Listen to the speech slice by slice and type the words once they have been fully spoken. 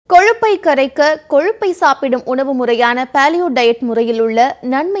கொழுப்பை கரைக்க கொழுப்பை சாப்பிடும் உணவு முறையான பாலியோ டயட் முறையில் உள்ள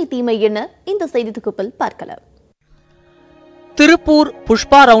நன்மை தீமை என இந்த செய்தி தொகுப்பில் பார்க்கலாம். திருப்பூர்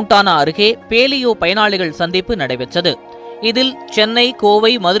புஷ்பா ரவுண்டானா அருகே பேலியோ பயனாளிகள் சந்திப்பு நடைபெற்றது. இதில் சென்னை,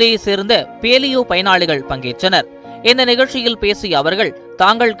 கோவை, மதுரையை சேர்ந்த பேலியோ பயனாளிகள் பங்கேற்றனர். இந்த நிகழ்ச்சியில் பேசிய அவர்கள்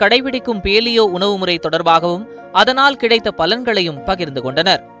தாங்கள் கடைபிடிக்கும் பேலியோ உணவு முறை தொடர்பாகவும் அதனால் கிடைத்த பலன்களையும் பகிர்ந்து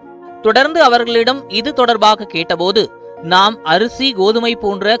கொண்டனர். தொடர்ந்து அவர்களிடம் இது தொடர்பாக கேட்டபோது, நாம் அரிசி, கோதுமை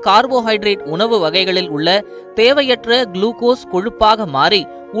போன்ற கார்போஹைட்ரேட் உணவு வகைகளில் உள்ள தேவையற்ற குளுக்கோஸ் கொழுப்பாக மாறி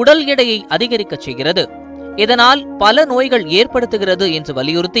உடல் எடையை அதிகரிக்கச் செய்கிறது. இதனால் பல நோய்கள் ஏற்படுத்துகிறது என்று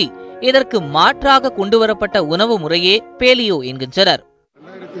வலியுறுத்தி இதற்கு மாற்றாக கொண்டுவரப்பட்ட உணவு முறையே பேலியோ என்கின்றனர்.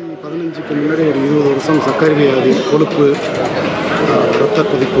 2015க்கு முன்னாடி ஒரு 20 வருஷம் சர்க்கரை வியாதி, கொழுப்பு, ரத்த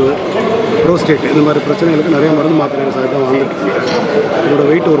கொதிப்பு, புரோஸ்டேட் இந்த மாதிரி பிரச்சனைகளுக்கு நிறைய மருந்து மாத்திரைகள் சாப்பிட்டு தான் வாங்கிட்டு என்னோட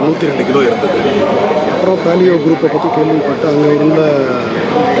வெயிட் ஒரு 102 கிலோ இருந்தது. அப்புறம் பேலியோ குரூப்பை பற்றி கேள்விப்பட்டு அங்கே உள்ள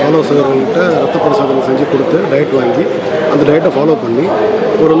ஆலோசகர்கள்கிட்ட ரத்த பரிசோதனை செஞ்சு கொடுத்து டயட் வாங்கி அந்த டயட்டை ஃபாலோ பண்ணி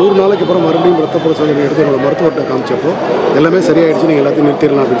ஒரு 100 நாளைக்கு அப்புறம் மறுபடியும் ரத்த பரிசோதனை எடுத்து என்னோட மருத்துவர்கிட்ட காமிச்சப்போ எல்லாமே சரியாயிடுச்சு, நீங்கள் எல்லாத்தையும்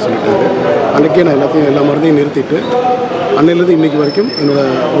நிறுத்திடலாம் அப்படின்னு சொல்லிட்டாரு. அன்றைக்கே நான் எல்லா மருந்தையும் நிறுத்திட்டு அன்னையிலிருந்து இன்னைக்கு வரைக்கும் என்னோட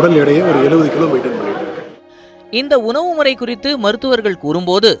உடல் எடையை ஒரு 70 கிலோ மெயின்டைன் பண்ணிட்டு இருக்கேன். இந்த உணவு முறை குறித்து மருத்துவர்கள்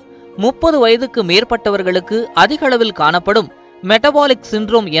கூறும்போது 30 வயதுக்கு மேற்பட்டவர்களுக்கு அதிக அளவில் காணப்படும் மெட்டபாலிக்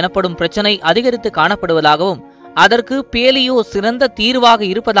சிண்ட்ரோம் எனப்படும் பிரச்சனை அதிகரித்து காணப்படுவதாகவும் அதற்கு பேலியோ சிறந்த தீர்வாக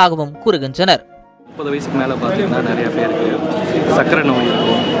இருப்பதாகவும் கூறுகின்றனர். 30 வயசுக்கு மேலே பார்த்தீங்கன்னா நிறைய பேருக்கு சர்க்கரை நோய்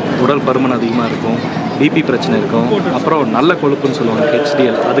இருக்கும், உடல் பருமன் அதிகமாக இருக்கும், பிபி பிரச்சனை இருக்கும், அப்புறம் நல்ல கொழுப்புன்னு சொல்லுவாங்க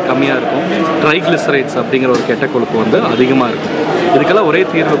HDL அது கம்மியாக இருக்கும், ட்ரைக்ளிசரைட்ஸ் அப்படிங்கிற ஒரு கெட்ட கொழுப்பு வந்து அதிகமாக இருக்கும். இதுக்கெல்லாம் ஒரே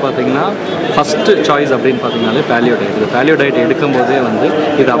தீர்வு பார்த்தீங்கன்னா ஃபஸ்ட்டு சாய்ஸ் அப்படின்னு பார்த்தீங்கன்னாலே பேலியோ டயட். இந்த பேலியோ டயட் எடுக்கும்போதே வந்து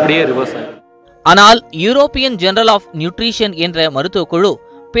இது அப்படியே ரிவர்ஸ் ஆகிடும். ஆனால் யூரோப்பியன் ஜெனரல் ஆஃப் நியூட்ரிஷன் என்ற மருத்துவக் குழு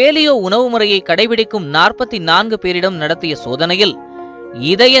பேலியோ உணவு முறையை கடைபிடிக்கும் 44 பேரிடம் நடத்திய சோதனையில்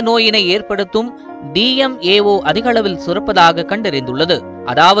இதய நோயினை ஏற்படுத்தும் DMAO அதிக அளவில் சுரப்பதாக கண்டறிந்துள்ளது.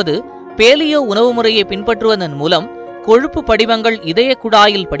 அதாவது பேலியோ உணவு முறையை பின்பற்றுவதன் மூலம் கொழுப்பு படிவங்கள் இதய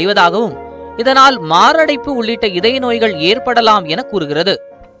குழாயில் படிவதாகவும் இதனால் மாரடைப்பு உள்ளிட்ட இதய நோய்கள் ஏற்படலாம் என கூறுகிறது.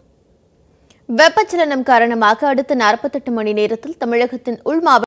 வெப்பச்சலனம் காரணமாக அடுத்த 48 மணி நேரத்தில் தமிழகத்தின் உள்